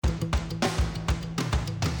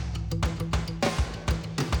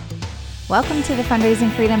Welcome to the Fundraising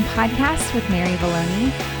Freedom Podcast with Mary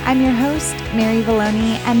Valloni. I'm your host, Mary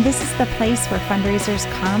Valloni, and this is the place where fundraisers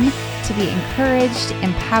come to be encouraged,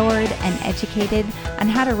 empowered, and educated on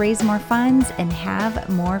how to raise more funds and have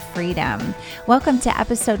more freedom. Welcome to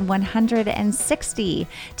episode 160.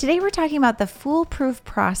 Today we're talking about the foolproof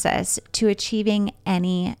process to achieving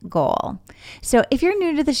any goal. So if you're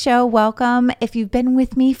new to the show, welcome. If you've been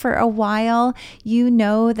with me for a while, you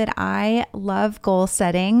know that I love goal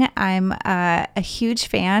setting. I'm a huge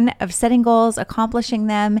fan of setting goals, accomplishing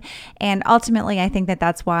them, and ultimately I think that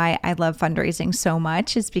that's why I love fundraising so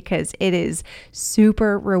much, is because it is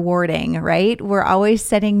super rewarding, right? We're always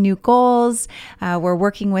setting new goals. We're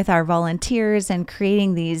working with our volunteers and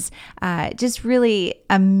creating these just really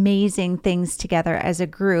amazing things together as a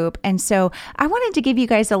group. And so I wanted to give you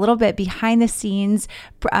guys a little bit behind the scenes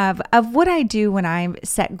of what I do when I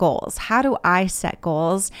set goals. How do I set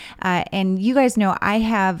goals? And you guys know I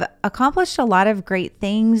have accomplished a lot of great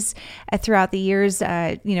things throughout the years.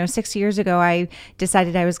 6 years ago, I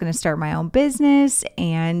decided I was going to start my own business,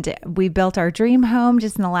 and we built our dream home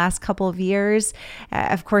just in the last couple of years.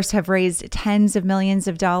 Of course, have raised tens of millions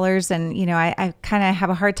of dollars. And, I kind of have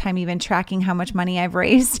a hard time even tracking how much money I've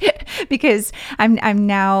raised because I'm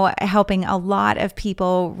now helping a lot of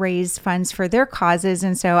people raise funds for their causes.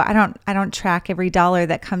 And so I don't track every dollar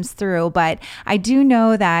that comes through, but I do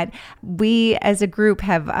know that we as a group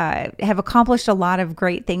have accomplished a lot of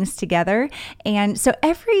great things together. And so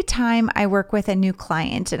every time I work with a new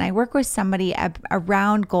client and I work with somebody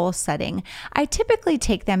around goal setting, I typically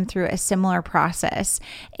take them through a similar process.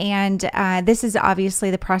 And this is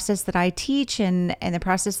obviously the process that I teach and the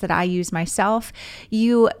process that I use myself.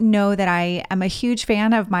 You know that I am a huge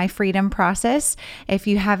fan of my freedom process. If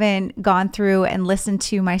you haven't gone through and listened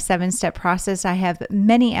to my 7-step process, I have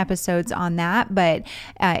many episodes on that, but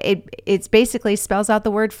it's basically spells out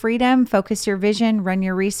the word freedom: focus your vision, run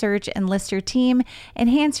your research, enlist your team,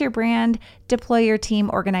 enhance your brand, deploy your team,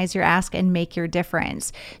 organize your ask, and make your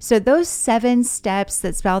difference. So those 7 steps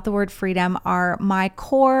that spell out the word freedom are my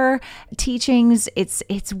core teachings.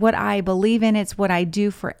 It's what I believe in. It's what I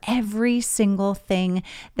do for every single thing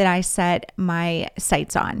that I set my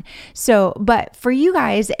sights on. So, but for you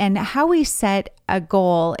guys and how we set a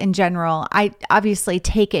goal in general, I obviously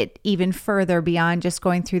take it even further beyond just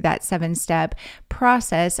going through that 7-step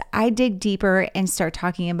process. I dig deeper and start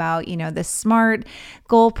talking about, the SMART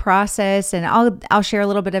goal process, and I'll share a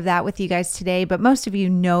little bit of that with you guys today. But most of you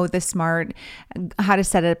know the SMART, how to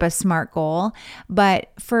set up a SMART goal.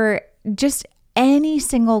 But for just any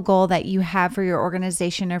single goal that you have for your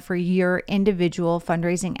organization or for your individual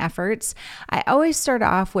fundraising efforts, I always start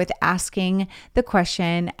off with asking the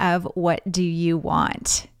question of, what do you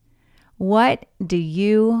want? What do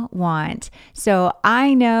you want? So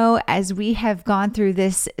I know as we have gone through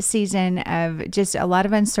this season of just a lot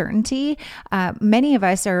of uncertainty, many of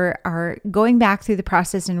us are going back through the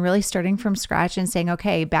process and really starting from scratch and saying,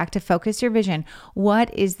 okay, back to focus your vision.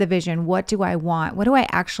 What is the vision? What do I want? What do I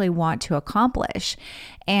actually want to accomplish?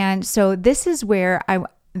 And so this is where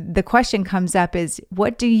the question comes up is,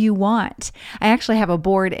 what do you want? I actually have a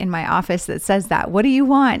board in my office that says that. What do you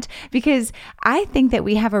want? Because I think that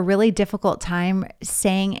we have a really difficult time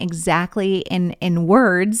saying exactly in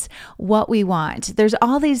words what we want. There's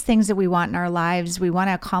all these things that we want in our lives. We want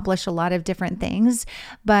to accomplish a lot of different things.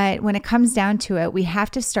 But when it comes down to it, we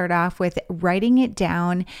have to start off with writing it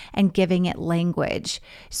down and giving it language.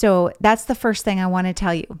 So that's the first thing I want to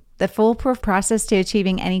tell you. The foolproof process to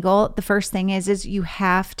achieving any goal, the first thing is you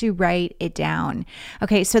have to write it down.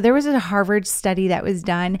 Okay, so there was a Harvard study that was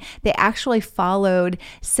done. They actually followed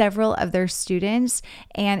several of their students,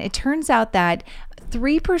 and it turns out that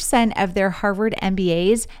 3% of their Harvard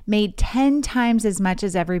MBAs made 10 times as much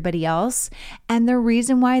as everybody else. And the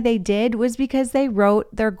reason why they did was because they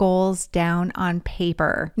wrote their goals down on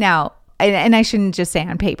paper. Now, and I shouldn't just say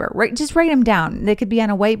on paper, right? Just write them down. They could be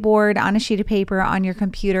on a whiteboard, on a sheet of paper, on your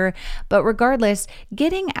computer. But regardless,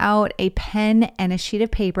 getting out a pen and a sheet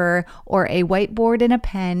of paper, or a whiteboard and a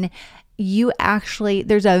pen,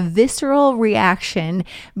 there's a visceral reaction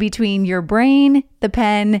between your brain, the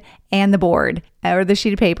pen, and the board or the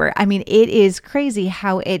sheet of paper. I mean, it is crazy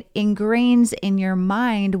how it ingrains in your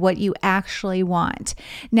mind what you actually want.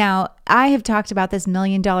 Now, I have talked about this $1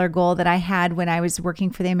 million goal that I had when I was working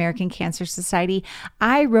for the American Cancer Society.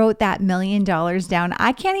 I wrote that $1 million down.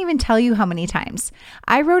 I can't even tell you how many times.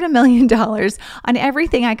 I wrote $1 million on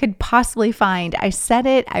everything I could possibly find. I said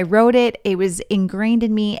it, I wrote it. It was ingrained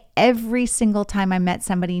in me every single time I met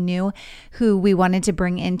somebody new who we wanted to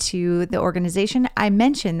bring into the organization. I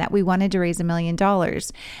mentioned that we wanted to raise $1 million. million.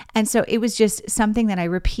 And so it was just something that I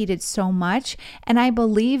repeated so much, and I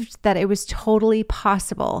believed that it was totally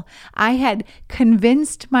possible. I had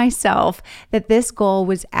convinced myself that this goal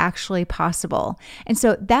was actually possible. And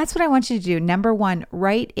so that's what I want you to do. Number one,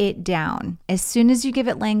 write it down. As soon as you give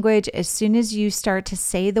it language, as soon as you start to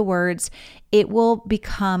say the words, it will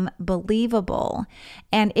become believable.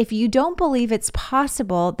 And if you don't believe it's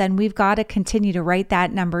possible, then we've got to continue to write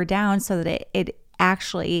that number down so that it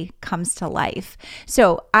actually comes to life.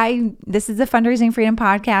 So this is the Fundraising Freedom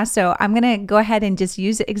Podcast. So I'm going to go ahead and just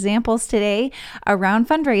use examples today around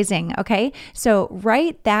fundraising. Okay. So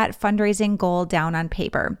write that fundraising goal down on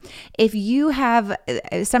paper. If you have,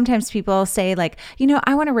 sometimes people say like,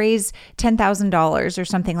 I want to raise $10,000 or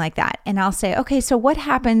something like that. And I'll say, okay, so what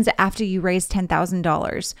happens after you raise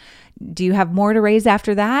 $10,000? Do you have more to raise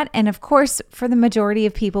after that? And of course, for the majority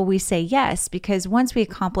of people, we say yes, because once we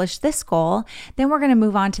accomplish this goal, then we're going to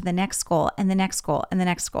move on to the next goal and the next goal and the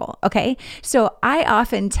next goal. Okay. So I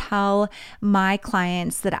often tell my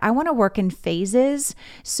clients that I want to work in phases.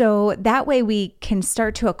 So that way we can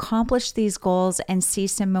start to accomplish these goals and see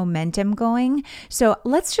some momentum going. So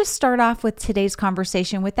let's just start off with today's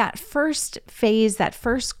conversation with that first phase, that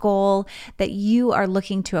first goal that you are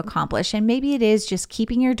looking to accomplish. And maybe it is just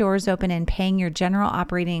keeping your doors open and paying your general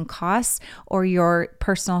operating costs or your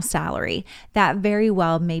personal salary. That very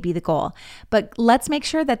well may be the goal. But let's make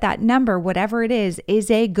sure that that number, whatever it is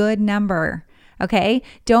a good number. Okay.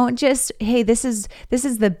 Don't just, hey, this is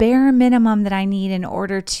the bare minimum that I need in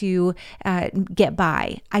order to get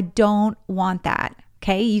by. I don't want that.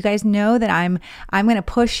 Okay. You guys know that I'm going to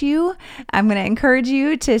push you. I'm going to encourage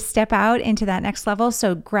you to step out into that next level.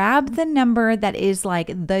 So grab the number that is like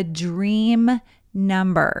the dream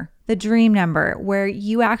number where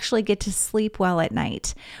you actually get to sleep well at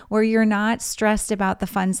night, where you're not stressed about the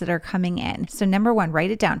funds that are coming in. So number one,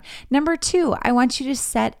 write it down. Number two, I want you to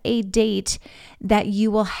set a date that you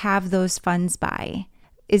will have those funds by.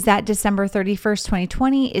 Is that December 31st,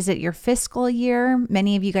 2020? Is it your fiscal year?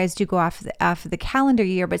 Many of you guys do go off the calendar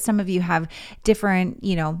year, but some of you have different,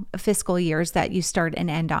 fiscal years that you start and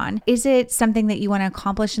end on. Is it something that you want to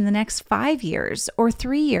accomplish in the next 5 years or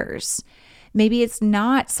 3 years? Maybe it's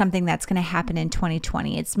not something that's going to happen in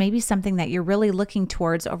 2020. It's maybe something that you're really looking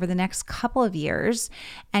towards over the next couple of years,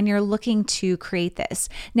 and you're looking to create this.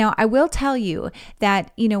 Now, I will tell you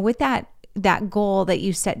that, with that goal that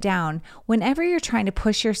you set down, whenever you're trying to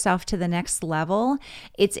push yourself to the next level,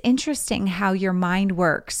 it's interesting how your mind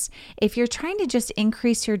works. If you're trying to just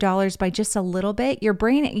increase your dollars by just a little bit, your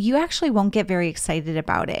brain, you actually won't get very excited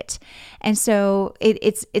about it. And so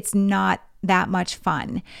it's not that much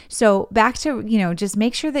fun. So back to, just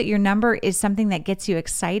make sure that your number is something that gets you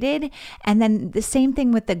excited. And then the same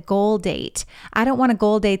thing with the goal date. I don't want a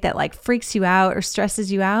goal date that like freaks you out or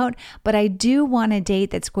stresses you out, but I do want a date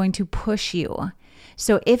that's going to push you.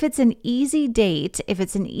 So if it's an easy date, if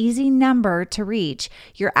it's an easy number to reach,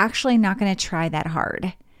 you're actually not going to try that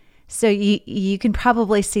hard. So you can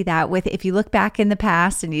probably see that with, if you look back in the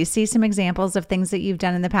past and you see some examples of things that you've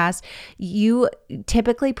done in the past, you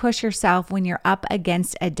typically push yourself when you're up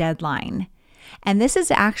against a deadline. And this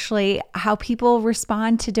is actually how people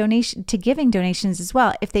respond to giving donations as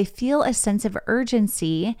well. If they feel a sense of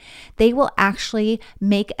urgency, they will actually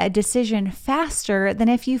make a decision faster than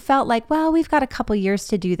if you felt like, well, we've got a couple years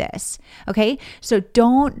to do this. Okay. So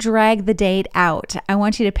don't drag the date out. I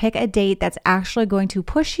want you to pick a date that's actually going to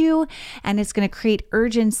push you, and it's going to create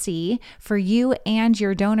urgency for you and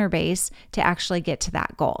your donor base to actually get to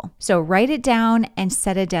that goal. So write it down and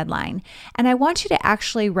set a deadline. And I want you to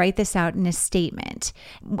actually write this out in a statement.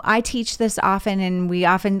 I teach this often, and we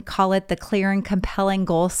often call it the clear and compelling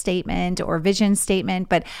goal statement or vision statement,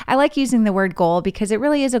 but I like using the word goal because it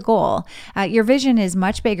really is a goal. Your vision is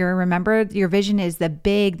much bigger. Remember, your vision is the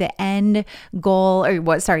end goal,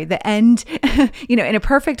 the end, in a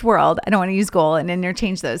perfect world, I don't want to use goal and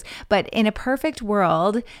interchange those, but in a perfect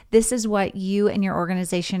world, this is what you and your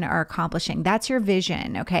organization are accomplishing. That's your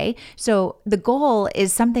vision. Okay. So the goal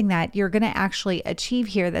is something that you're going to actually achieve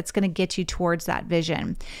here that's going to get you towards that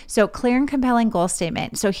vision. So clear and compelling goal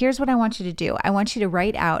statement. So here's what I want you to do. I want you to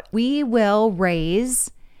write out, we will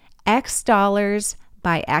raise X dollars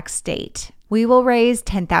by X date. We will raise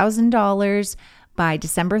 $10,000 by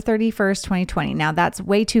December 31st, 2020. Now that's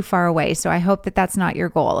way too far away. So I hope that that's not your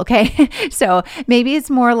goal. Okay. So maybe it's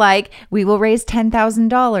more like we will raise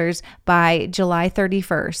 $10,000 by July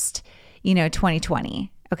 31st,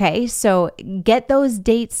 2020. Okay, so get those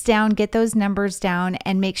dates down, get those numbers down,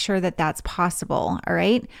 and make sure that that's possible. All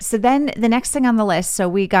right. So then the next thing on the list, so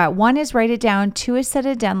we got 1 is write it down, 2 is set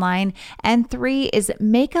a deadline, and 3 is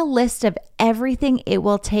make a list of everything it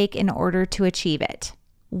will take in order to achieve it.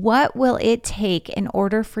 What will it take in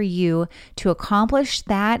order for you to accomplish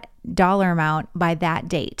that dollar amount by that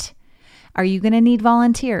date? Are you going to need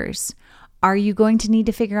volunteers? Are you going to need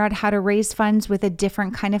to figure out how to raise funds with a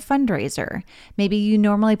different kind of fundraiser? Maybe you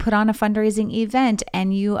normally put on a fundraising event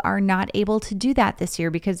and you are not able to do that this year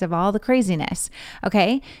because of all the craziness.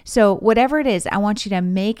 Okay, so whatever it is, I want you to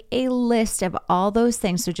make a list of all those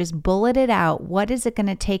things. So just bullet it out. What is it going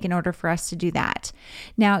to take in order for us to do that?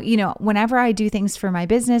 Now, whenever I do things for my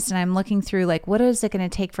business and I'm looking through like, what is it going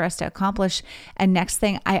to take for us to accomplish a next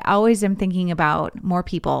thing? I always am thinking about more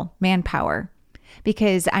people, manpower.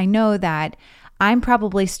 Because I know that I'm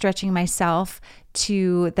probably stretching myself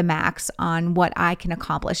to the max on what I can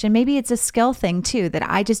accomplish. And maybe it's a skill thing too, that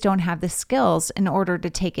I just don't have the skills in order to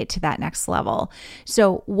take it to that next level.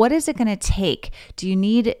 So what is it going to take? Do you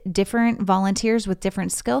need different volunteers with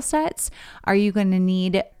different skill sets? Are you going to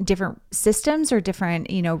need different systems or different,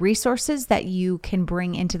 resources that you can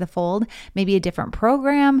bring into the fold? Maybe a different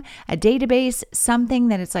program, a database, something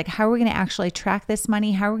that it's like, how are we going to actually track this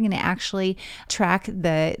money? How are we going to actually track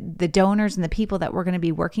the donors and the people that we're going to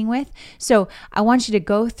be working with? So I want you to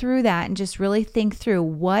go through that and just really think through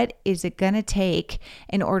what is it going to take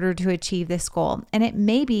in order to achieve this goal. And it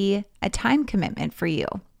may be a time commitment for you.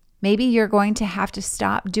 Maybe you're going to have to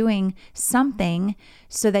stop doing something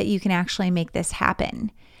so that you can actually make this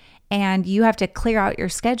happen. And you have to clear out your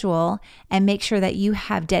schedule and make sure that you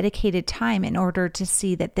have dedicated time in order to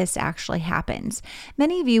see that this actually happens.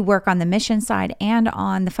 Many of you work on the mission side and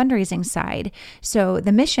on the fundraising side. So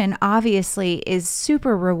the mission obviously is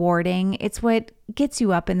super rewarding. It's what gets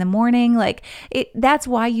you up in the morning. That's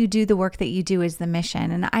why you do the work that you do, is the mission.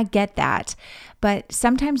 And I get that. But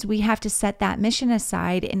sometimes we have to set that mission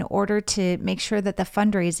aside in order to make sure that the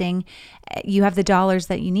fundraising, you have the dollars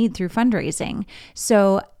that you need through fundraising.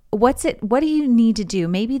 So what do you need to do?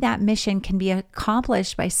 Maybe that mission can be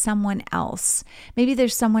accomplished by someone else. Maybe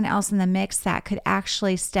there's someone else in the mix that could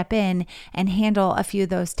actually step in and handle a few of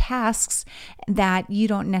those tasks that you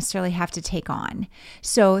don't necessarily have to take on.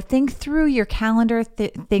 So think through your calendar,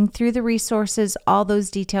 think through the resources, all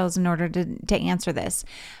those details in order to answer this.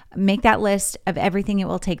 Make that list of everything it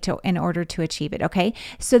will take in order to achieve it, okay?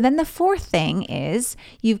 So then the fourth thing is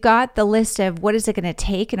you've got the list of what is it going to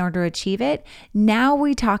take in order to achieve it. Now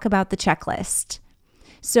we talk about the checklist.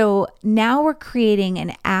 So now we're creating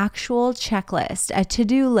an actual checklist, a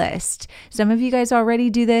to-do list. Some of you guys already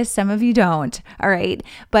do this, some of you don't, all right?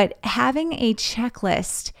 But having a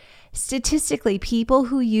checklist, statistically, people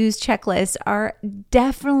who use checklists are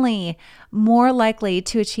definitely more likely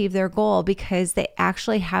to achieve their goal because they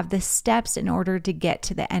actually have the steps in order to get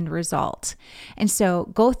to the end result. And so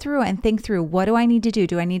go through and think through, what do I need to do?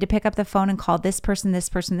 Do I need to pick up the phone and call this person, this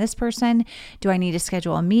person, this person? Do I need to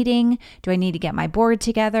schedule a meeting? Do I need to get my board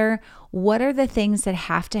together? What are the things that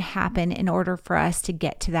have to happen in order for us to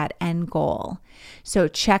get to that end goal? So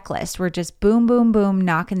checklist, we're just boom, boom, boom,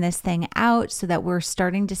 knocking this thing out so that we're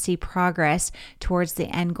starting to see progress towards the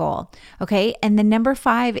end goal. Okay. And then number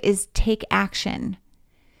 5 is take action.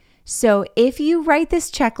 So if you write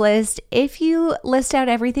this checklist, if you list out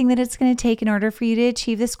everything that it's going to take in order for you to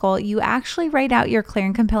achieve this goal, you actually write out your clear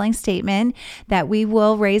and compelling statement that we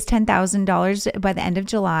will raise $10,000 by the end of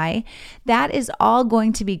July. That is all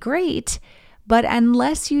going to be great. But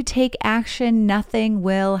unless you take action, nothing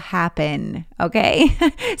will happen. Okay.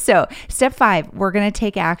 So step 5, we're going to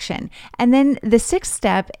take action. And then the 6th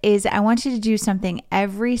step is I want you to do something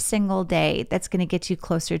every single day that's going to get you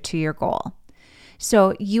closer to your goal.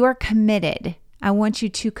 So you are committed. I want you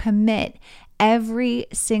to commit every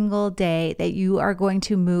single day that you are going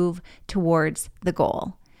to move towards the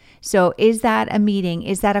goal. So is that a meeting?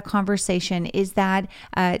 Is that a conversation? Is that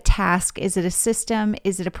a task? Is it a system?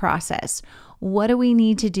 Is it a process? What do we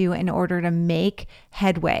need to do in order to make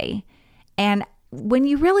headway? And when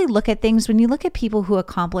you really look at things, when you look at people who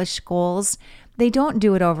accomplish goals, they don't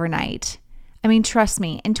do it overnight. I mean, trust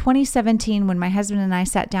me, in 2017, when my husband and I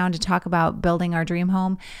sat down to talk about building our dream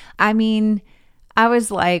home, I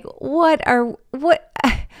was like, what are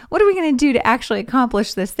we going to do to actually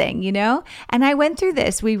accomplish this thing, And I went through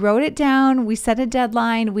this. We wrote it down. We set a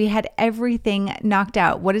deadline. We had everything knocked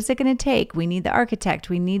out. What is it going to take? We need the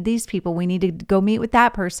architect. We need these people. We need to go meet with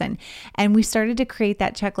that person. And we started to create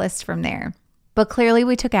that checklist from there. But clearly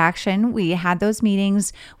we took action. We had those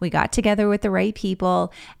meetings, we got together with the right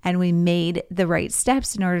people, and we made the right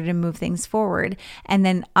steps in order to move things forward. And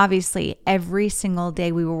then obviously every single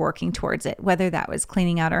day we were working towards it, whether that was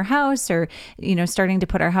cleaning out our house or, starting to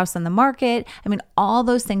put our house on the market. I mean, all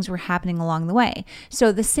those things were happening along the way.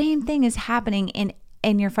 So the same thing is happening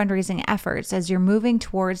in your fundraising efforts. As you're moving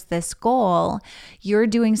towards this goal, you're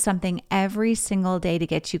doing something every single day to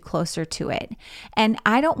get you closer to it. And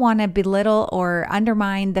I don't want to belittle or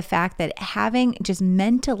undermine the fact that having just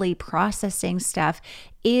mentally processing stuff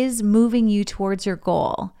is moving you towards your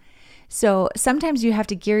goal. So sometimes you have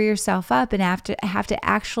to gear yourself up and have to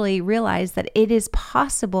actually realize that it is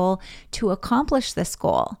possible to accomplish this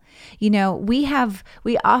goal. We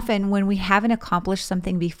often, when we haven't accomplished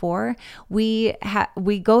something before, we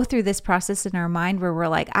go through this process in our mind where we're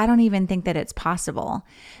like, I don't even think that it's possible.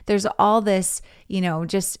 There's all this,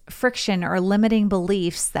 just friction or limiting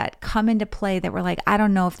beliefs that come into play that we're like, I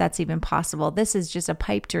don't know if that's even possible. This is just a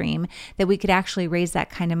pipe dream that we could actually raise that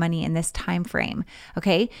kind of money in this time frame.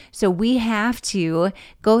 Okay. So we have to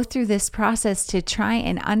go through this process to try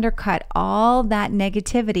and undercut all that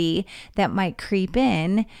negativity that might creep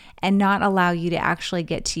in and not allow you to actually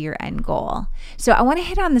get to your end goal. So I want to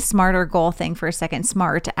hit on the smarter goal thing for a second.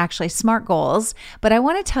 SMART goals, but I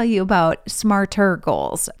want to tell you about smarter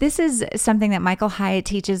goals. This is something that Michael Hyatt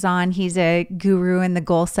teaches on. He's a guru in the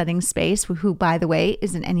goal setting space, who, by the way,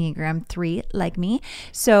 is an Enneagram 3 like me.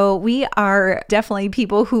 So we are definitely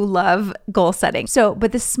people who love goal setting.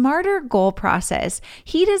 But the smarter goal process,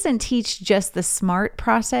 he doesn't teach just the SMART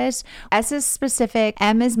process. S is specific,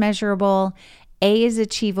 M is measurable, A is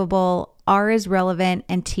achievable, R is relevant,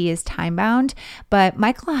 and T is time-bound. But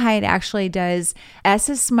Michael Hyatt actually does S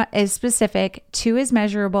is specific, 2 is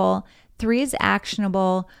measurable, 3 is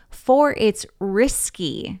actionable, 4 it's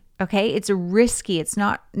risky. Okay, it's risky. It's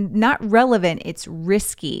not relevant. It's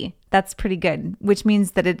risky. That's pretty good, which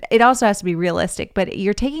means that it also has to be realistic, but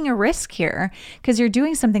you're taking a risk here because you're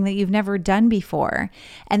doing something that you've never done before.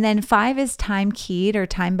 And then 5 is time keyed or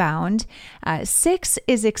time bound. 6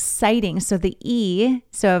 is exciting. So the E,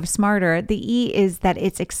 so of smarter, the E is that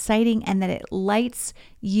it's exciting and that it lights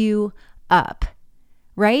you up.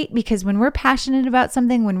 Right? Because when we're passionate about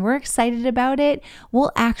something, when we're excited about it,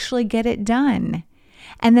 we'll actually get it done.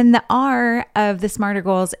 And then the R of the smarter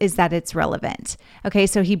goals is that it's relevant. Okay,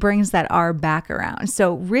 so he brings that R back around.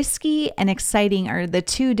 So risky and exciting are the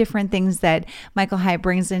two different things that Michael Hyatt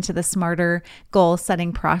brings into the smarter goal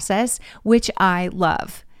setting process, which I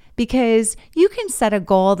love. Because you can set a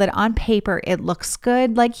goal that on paper it looks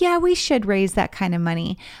good, like, yeah, we should raise that kind of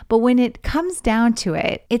money. But when it comes down to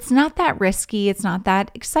it, it's not that risky, it's not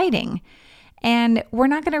that exciting. And we're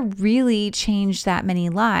not going to really change that many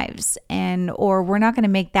lives, or we're not going to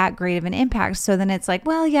make that great of an impact. So then it's like,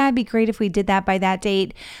 well, yeah, it'd be great if we did that by that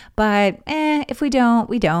date, but if we don't,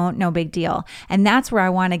 we don't, no big deal. And that's where I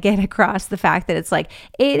want to get across the fact that it's like,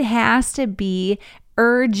 it has to be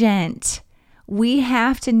urgent. We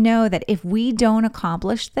have to know that if we don't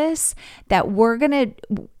accomplish this, that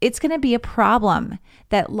it's going to be a problem,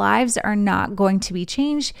 that lives are not going to be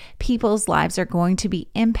changed. People's lives are going to be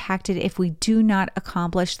impacted if we do not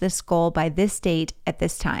accomplish this goal by this date at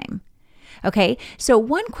this time. Okay, so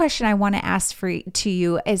one question I want to ask to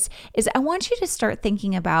you is I want you to start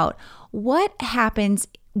thinking about what happens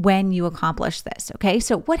when you accomplish this. Okay,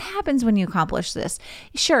 so what happens when you accomplish this?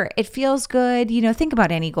 Sure, it feels good. Think about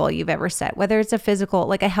any goal you've ever set, whether it's a physical,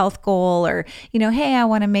 like a health goal, or, hey, I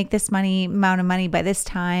want to make this amount of money by this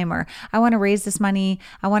time, or I want to raise this money.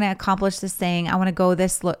 I want to accomplish this thing. I want to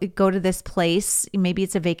go to this place. Maybe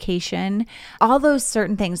it's a vacation. All those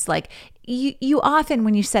certain things, like you often,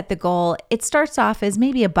 when you set the goal, it starts off as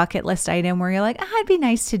maybe a bucket list item where you're like, it'd be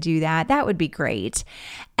nice to do that. That would be great.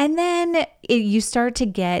 And then you start to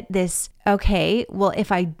get this, okay, well,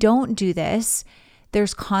 if I don't do this,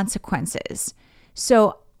 there's consequences.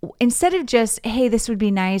 So instead of just, hey, this would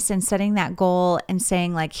be nice, and setting that goal and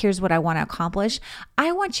saying like, here's what I want to accomplish,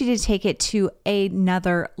 I want you to take it to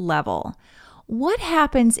another level. What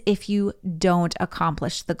happens if you don't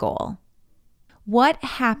accomplish the goal? What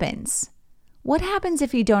happens? What happens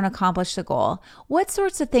if you don't accomplish the goal? What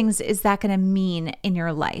sorts of things is that going to mean in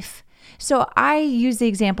your life? So I use the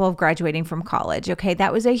example of graduating from college. Okay,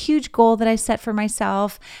 that was a huge goal that I set for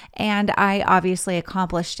myself, and I obviously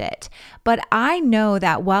accomplished it. But I know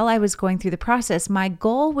that while I was going through the process, my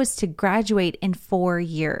goal was to graduate in 4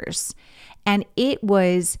 years. And it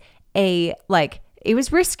was It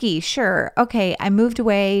was risky, sure. Okay, I moved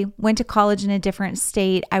away, went to college in a different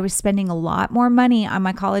state. I was spending a lot more money on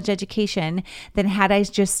my college education than had I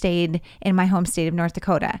just stayed in my home state of North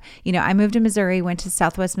Dakota. I moved to Missouri, went to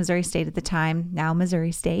Southwest Missouri State at the time, now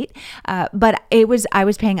Missouri State. But I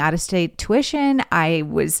was paying out-of-state tuition. I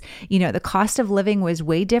was, the cost of living was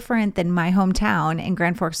way different than my hometown in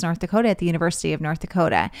Grand Forks, North Dakota at the University of North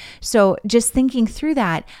Dakota. So just thinking through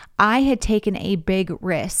that, I had taken a big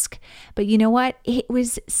risk. But you know what? It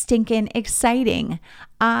was stinking exciting.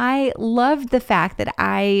 I loved the fact that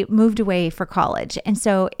I moved away for college. And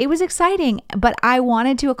so it was exciting, but I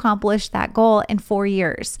wanted to accomplish that goal in 4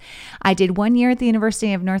 years. I did 1 year at the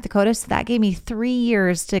University of North Dakota, so that gave me 3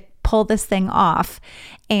 years to pull this thing off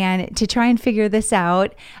and to try and figure this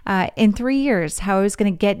out in 3 years, how I was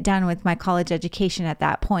going to get done with my college education at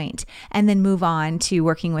that point, and then move on to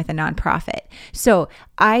working with a nonprofit. So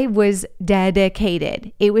I was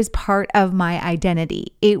dedicated. It was part of my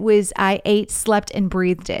identity. I ate, slept, and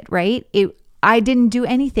breathed it, right? I didn't do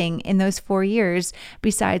anything in those 4 years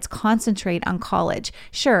besides concentrate on college.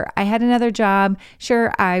 Sure, I had another job.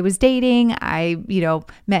 Sure, I was dating. I,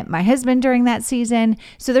 met my husband during that season.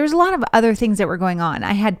 So there was a lot of other things that were going on.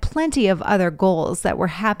 I had plenty of other goals that were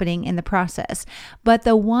happening in the process. But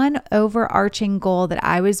the one overarching goal that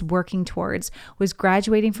I was working towards was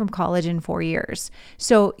graduating from college in 4 years.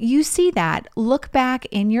 So you see that. Look back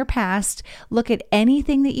in your past, look at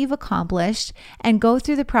anything that you've accomplished, and go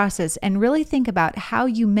through the process and really think about how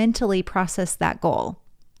you mentally process that goal.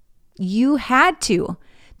 You had to.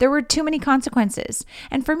 There were too many consequences.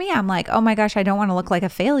 And for me, I'm like, oh my gosh, I don't want to look like a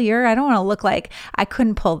failure. I don't want to look like I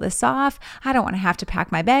couldn't pull this off. I don't want to have to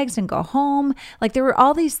pack my bags and go home. Like there were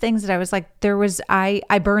all these things that I was like,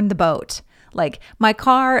 I burned the boat. Like my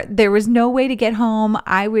car, there was no way to get home.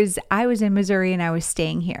 I was in Missouri and I was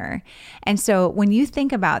staying here. And so when you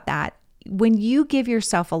think about that, when you give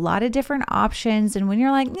yourself a lot of different options and when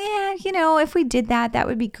you're like, if we did that, that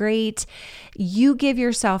would be great. You give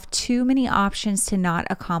yourself too many options to not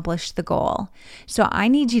accomplish the goal. So I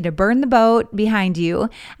need you to burn the boat behind you.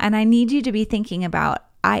 And I need you to be thinking about,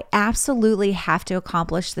 I absolutely have to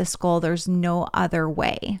accomplish this goal. There's no other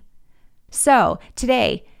way. So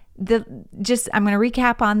today, I'm going to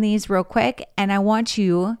recap on these real quick. And I want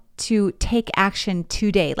you to take action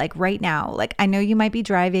today, like right now. Like I know you might be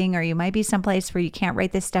driving or you might be someplace where you can't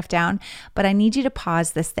write this stuff down, but I need you to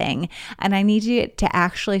pause this thing and I need you to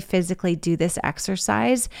actually physically do this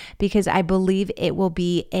exercise because I believe it will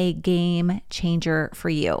be a game changer for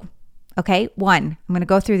you. Okay, 1, I'm going to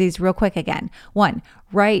go through these real quick again. 1,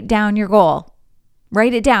 write down your goal.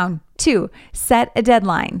 Write it down. 2, set a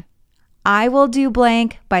deadline. I will do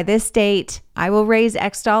blank by this date. I will raise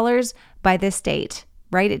X dollars by this date.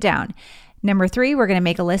 Write it down. Number 3, we're going to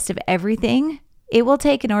make a list of everything it will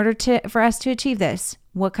take in order for us to achieve this.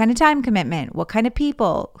 What kind of time commitment? What kind of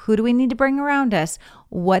people? Who do we need to bring around us?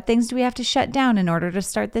 What things do we have to shut down in order to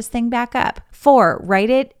start this thing back up? 4, write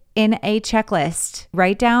it in a checklist.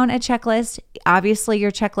 Write down a checklist. Obviously,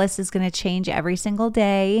 your checklist is going to change every single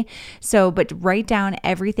day. But write down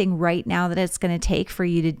everything right now that it's going to take for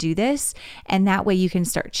you to do this. And that way you can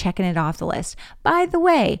start checking it off the list. By the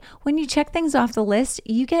way, when you check things off the list,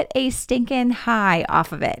 you get a stinking high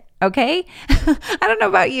off of it. Okay? I don't know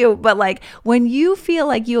about you, but like when you feel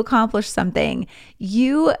like you accomplished something,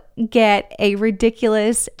 you get a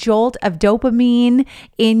ridiculous jolt of dopamine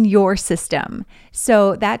in your system.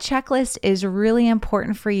 So that checklist is really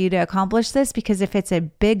important for you to accomplish this because if it's a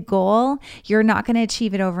big goal, you're not going to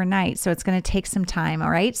achieve it overnight. So it's going to take some time.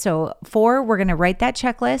 All right. So 4, we're going to write that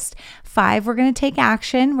checklist. 5, we're going to take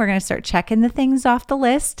action. We're going to start checking the things off the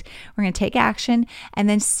list. We're going to take action. And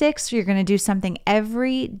then 6, you're going to do something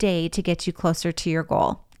every day to get you closer to your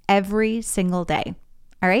goal every single day.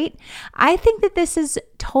 All right. I think that this is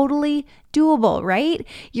totally doable, right?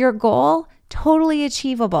 Your goal, totally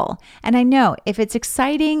achievable. And I know if it's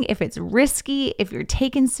exciting, if it's risky, if you're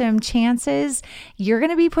taking some chances, you're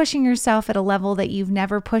going to be pushing yourself at a level that you've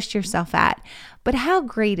never pushed yourself at. But how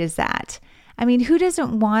great is that? I mean, who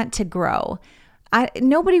doesn't want to grow?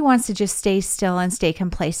 Nobody wants to just stay still and stay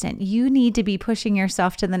complacent. You need to be pushing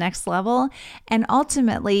yourself to the next level. And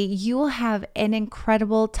ultimately, you will have an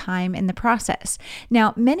incredible time in the process.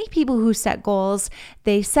 Now, many people who set goals,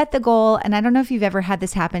 they set the goal, and I don't know if you've ever had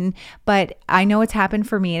this happen, but I know it's happened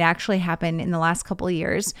for me. It actually happened in the last couple of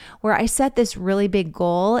years where I set this really big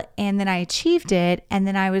goal and then I achieved it. And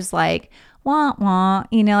then I was like, wah, wah,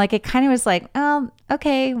 like it kind of was like, oh,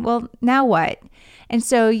 okay, well, now what? And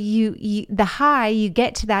so you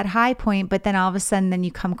get to that high point, but then all of a sudden, then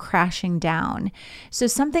you come crashing down. So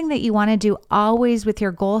something that you want to do always with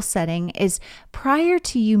your goal setting is prior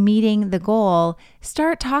to you meeting the goal,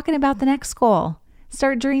 start talking about the next goal.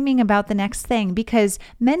 Start dreaming about the next thing, because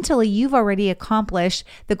mentally you've already accomplished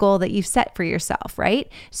the goal that you've set for yourself, right?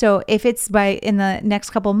 So if it's in the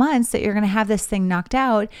next couple months that you're going to have this thing knocked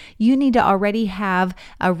out, you need to already have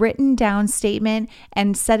a written down statement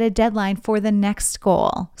and set a deadline for the next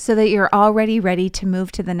goal so that you're already ready to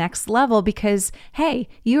move to the next level, because, hey,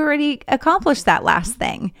 you already accomplished that last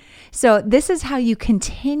thing. So this is how you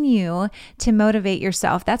continue to motivate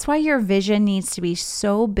yourself. That's why your vision needs to be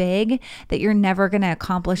so big that you're never going to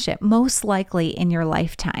accomplish it, most likely in your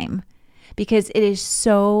lifetime, because it is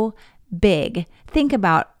so big. Think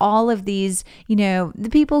about all of these, the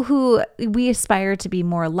people who we aspire to be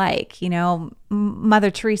more like,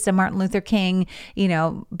 Mother Teresa, Martin Luther King,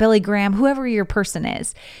 Billy Graham, whoever your person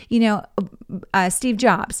is, Steve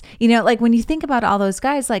Jobs, like when you think about all those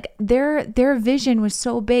guys, like their vision was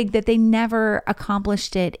so big that they never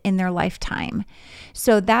accomplished it in their lifetime.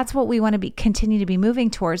 So that's what we want to continue to be moving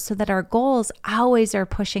towards, so that our goals always are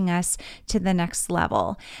pushing us to the next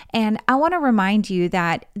level. And I want to remind you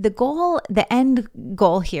that the end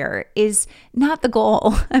goal here is not the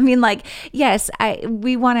goal. I mean, like, yes,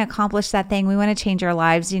 we want to accomplish that thing. We want to change our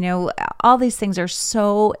lives. All these things are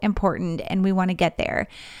so important and we want to get there.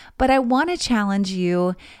 But I want to challenge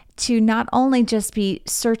you to not only just be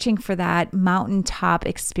searching for that mountaintop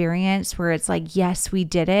experience where it's like, yes, we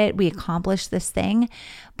did it, we accomplished this thing,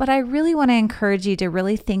 but I really want to encourage you to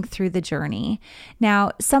really think through the journey.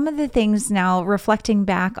 Now, some of the things now, reflecting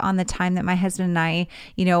back on the time that my husband and I,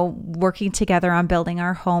 working together on building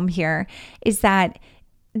our home here, is that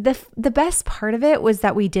the best part of it was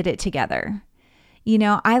that we did it together.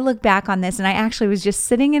 I look back on this, and I actually was just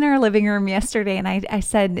sitting in our living room yesterday, and I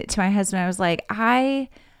said to my husband, I was like, I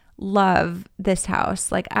love this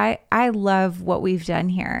house. Like I love what we've done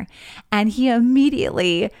here. And he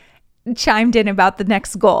immediately chimed in about the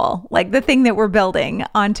next goal, like the thing that we're building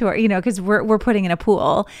onto our, because we're putting in a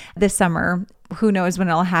pool this summer. Who knows when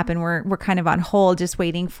it'll happen? We're kind of on hold, just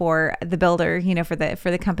waiting for the builder, for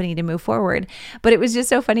the company to move forward. But it was just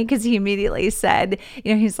so funny because he immediately said,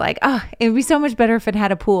 he's like, oh, it would be so much better if it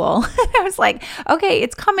had a pool. I was like, okay,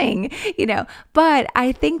 it's coming, But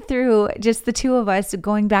I think through just the two of us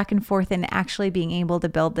going back and forth and actually being able to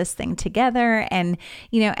build this thing together, and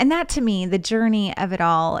and that, to me, the journey of it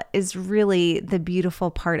all is really the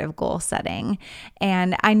beautiful part of goal setting.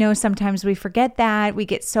 And I know sometimes we forget that, we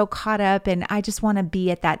get so caught up, and I just want to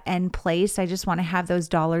be at that end place. I just want to have those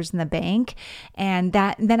dollars in the bank, and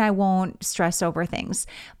then I won't stress over things.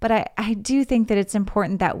 But I do think that it's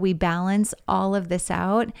important that we balance all of this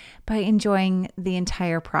out by enjoying the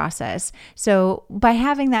entire process. So by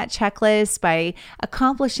having that checklist, by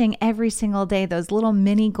accomplishing every single day those little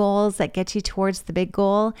mini goals that get you towards the big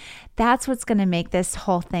goal, that's what's going to make this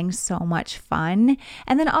whole thing so much fun.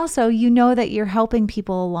 And then also, that you're helping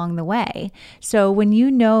people along the way. So when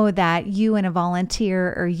you know that you and a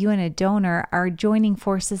volunteer or you and a donor are joining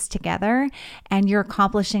forces together and you're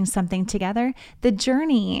accomplishing something together, the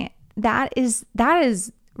journey, that is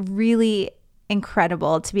really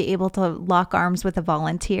incredible to be able to lock arms with a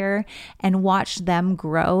volunteer and watch them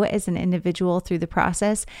grow as an individual through the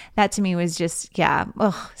process. That to me was just,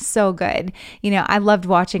 so good. I loved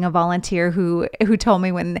watching a volunteer who told me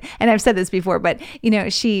and I've said this before, but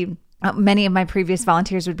many of my previous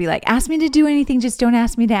volunteers would be like, ask me to do anything, just don't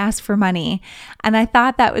ask me to ask for money. And I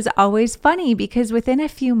thought that was always funny, because within a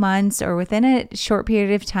few months or within a short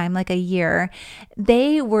period of time, like a year,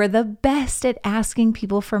 they were the best at asking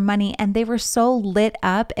people for money. And they were so lit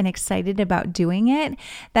up and excited about doing it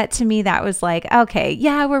that, to me, that was like, okay,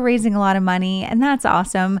 yeah, we're raising a lot of money and that's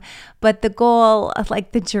awesome. But the goal of,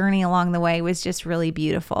 like, the journey along the way was just really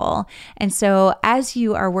beautiful. And so as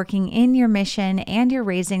you are working in your mission and you're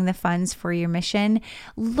raising the funds for your mission,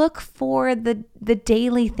 look for the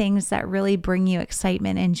daily things that really bring you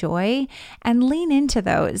excitement and joy, and lean into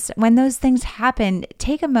those. When those things happen,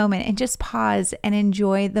 take a moment and just pause and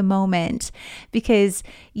enjoy the moment, because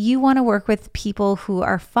you want to work with people who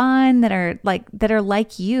are fun, that are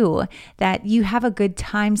like you, that you have a good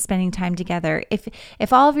time spending time together.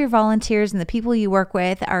 If all of your volunteers and the people you work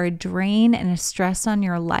with are a drain and a stress on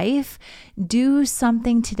your life, do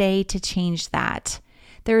something today to change that.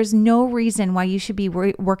 There is no reason why you should be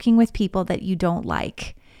working with people that you don't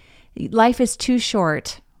like. Life is too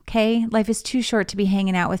short. Okay. Life is too short to be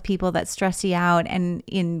hanging out with people that stress you out and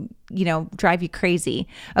drive you crazy.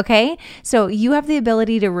 Okay. So you have the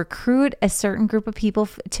ability to recruit a certain group of people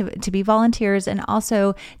to be volunteers and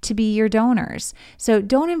also to be your donors. So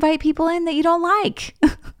don't invite people in that you don't like.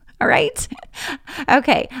 All right.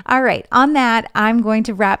 Okay. All right. On that, I'm going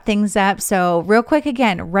to wrap things up. So real quick,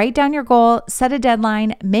 again, write down your goal, set a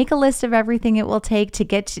deadline, make a list of everything it will take to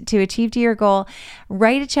get to achieve to your goal,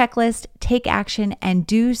 write a checklist, take action, and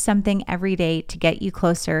do something every day to get you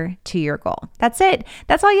closer to your goal. That's it.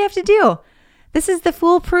 That's all you have to do. This is the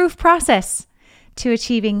foolproof process to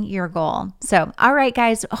achieving your goal. So, all right,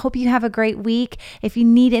 guys, hope you have a great week. If you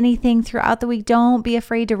need anything throughout the week, don't be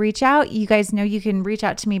afraid to reach out. You guys know you can reach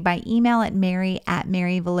out to me by email at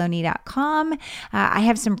mary@maryvalloni.com. I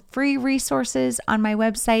have some free resources on my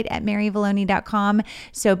website at maryvalloni.com.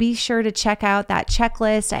 So be sure to check out that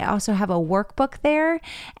checklist. I also have a workbook there,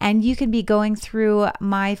 and you can be going through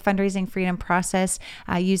my fundraising freedom process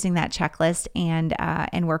using that checklist and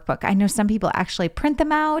workbook. I know some people actually print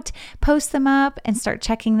them out, post them up, and start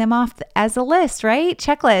checking them off as a list, right?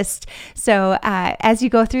 Checklist. So as you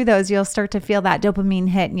go through those, you'll start to feel that dopamine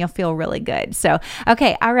hit and you'll feel really good. So,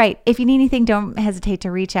 okay. All right. If you need anything, don't hesitate to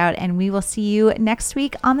reach out, and we will see you next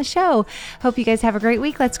week on the show. Hope you guys have a great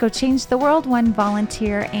week. Let's go change the world one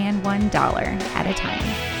volunteer and $1 at a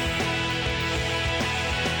time.